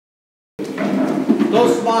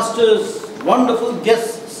Toastmasters, wonderful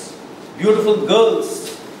guests, beautiful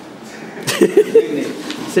girls. Good evening.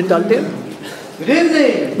 Sit down there. Good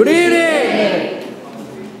evening. Good evening.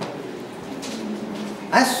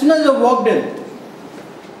 As soon as I walked in,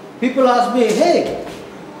 people asked me, hey,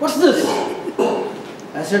 what's this?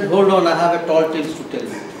 I said, hold on, I have a tall tales to tell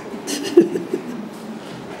you.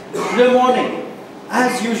 Today morning,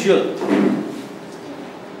 as usual,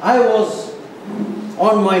 I was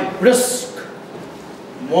on my brisk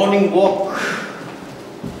morning walk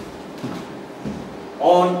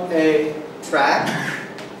on a track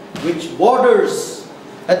which borders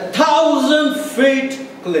 1,000 feet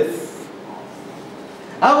cliff.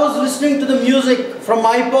 I was listening to the music from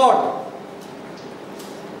my iPod.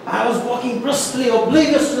 I was walking briskly,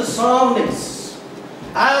 oblivious to the surroundings.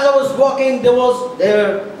 As I was walking, there was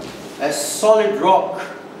a solid rock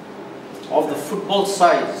of the football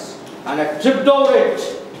size, and I tripped over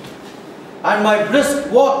it. And my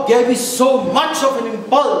brisk walk gave me so much of an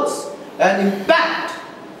impulse and impact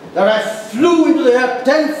that I flew into the air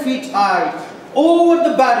 10 feet high, over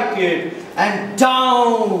the barricade and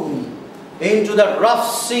down into the rough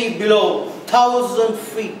sea below 1,000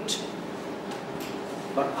 feet.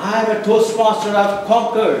 But I am a Toastmaster. I have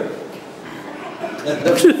conquered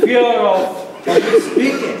the fear of public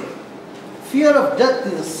speaking. Fear of death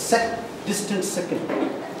is a distant second.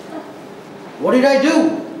 What did I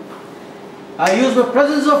do? I used my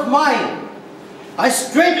presence of mind. I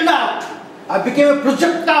straightened out. I became a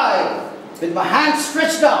projectile with my hands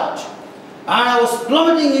stretched out, and I was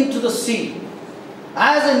plummeting into the sea.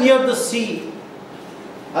 As I neared the sea,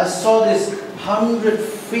 I saw these 100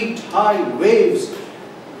 feet high waves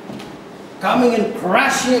coming and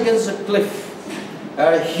crashing against the cliff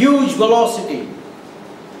at a huge velocity.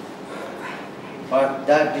 But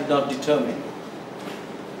that did not deter me.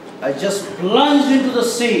 I just plunged into the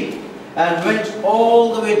sea and went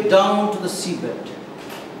all the way down to the seabed.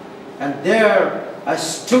 And there I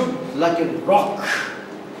stood like a rock.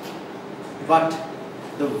 But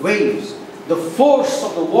the waves, the force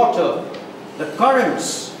of the water, the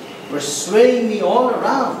currents were swaying me all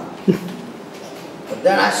around. But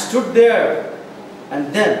then I stood there,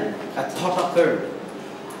 and then a thought occurred.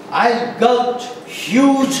 I gulped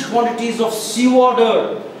huge quantities of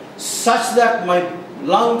seawater, such that my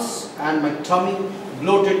lungs and my tummy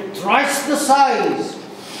bloated thrice the size.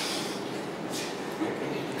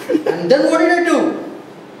 And then what did I do?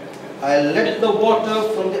 I let the water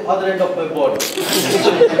from the other end of my body.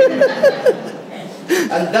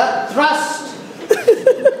 And that thrust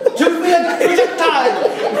took me like a projectile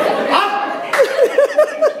up.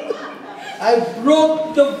 I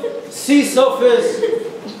broke the sea surface,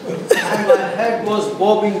 and my head was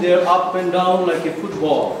bobbing there up and down like a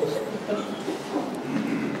football.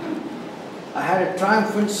 I had a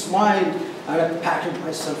triumphant smile, and I patted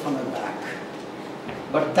myself on the back.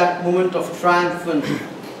 But that moment of triumph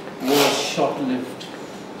was short-lived,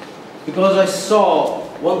 because I saw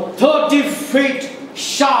one 30-feet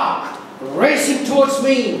shark racing towards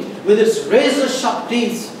me with its razor-sharp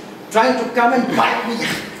teeth, trying to come and bite me.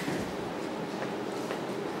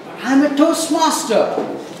 But I'm a Toastmaster.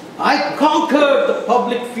 I conquered the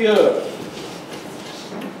public fear.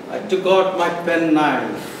 I took out my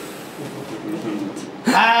penknife.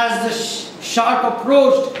 As the shark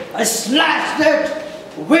approached, I slashed it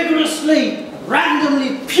vigorously,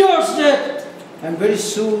 randomly pierced it, and very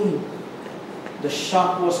soon the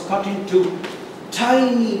shark was cut into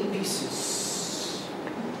tiny pieces.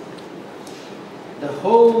 The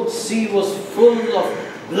whole sea was full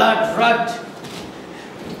of blood red.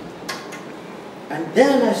 And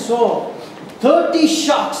then I saw 30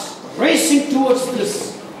 sharks racing towards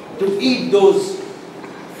this to eat those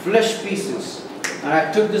flesh pieces. And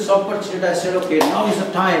I took this opportunity. I said, okay, now is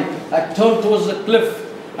the time. I turned towards the cliff,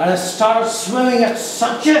 and I started swimming at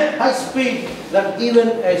such a high speed that even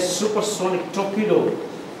a supersonic torpedo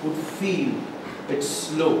would feel it's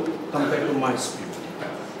slow compared to my speed.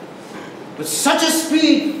 With such a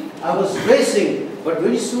speed, I was racing, but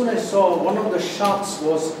very soon I saw one of the sharks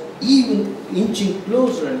was even inching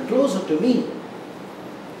closer and closer to me.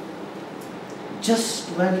 Just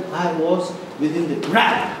when I was within the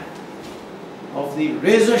grab of the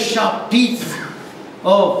razor-sharp teeth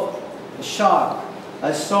of the shark,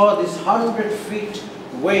 I saw this 100-feet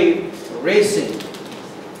wave racing.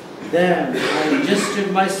 Then I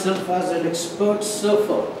adjusted myself as an expert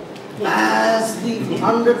surfer. As the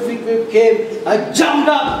 100-feet wave came, I jumped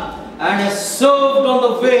up and I surfed on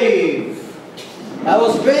the wave. I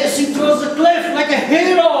was racing towards the cliff like a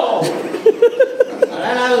hero. And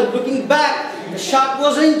then I was looking back, the shark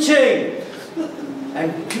was inching.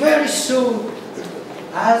 And very soon,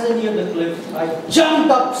 as I neared the cliff, I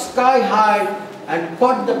jumped up sky high and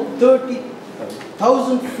caught the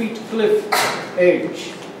 30,000 feet cliff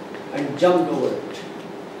edge and jumped over it.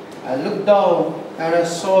 I looked down and I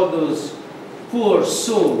saw those poor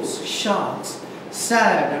souls, sharks,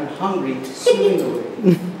 sad and hungry, swimming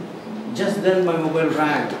away. Just then my mobile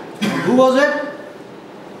rang. And who was it?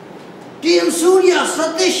 TM Surya,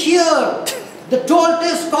 Satish here. The tall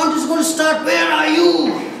test contest is going to start. Where are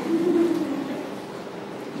you?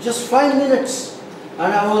 Just 5 minutes.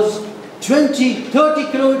 And I was 20,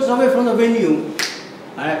 30 kilometers away from the venue.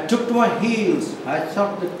 And I took to my heels. I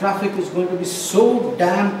thought the traffic was going to be so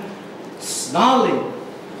damn snarling.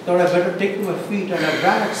 Thought I better take to my feet, and I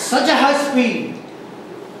ran at such a high speed.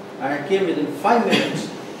 And I came within 5 minutes,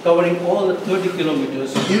 covering all the 30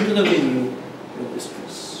 kilometers into the venue with this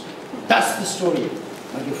dress. That's the story,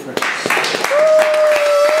 my dear friends.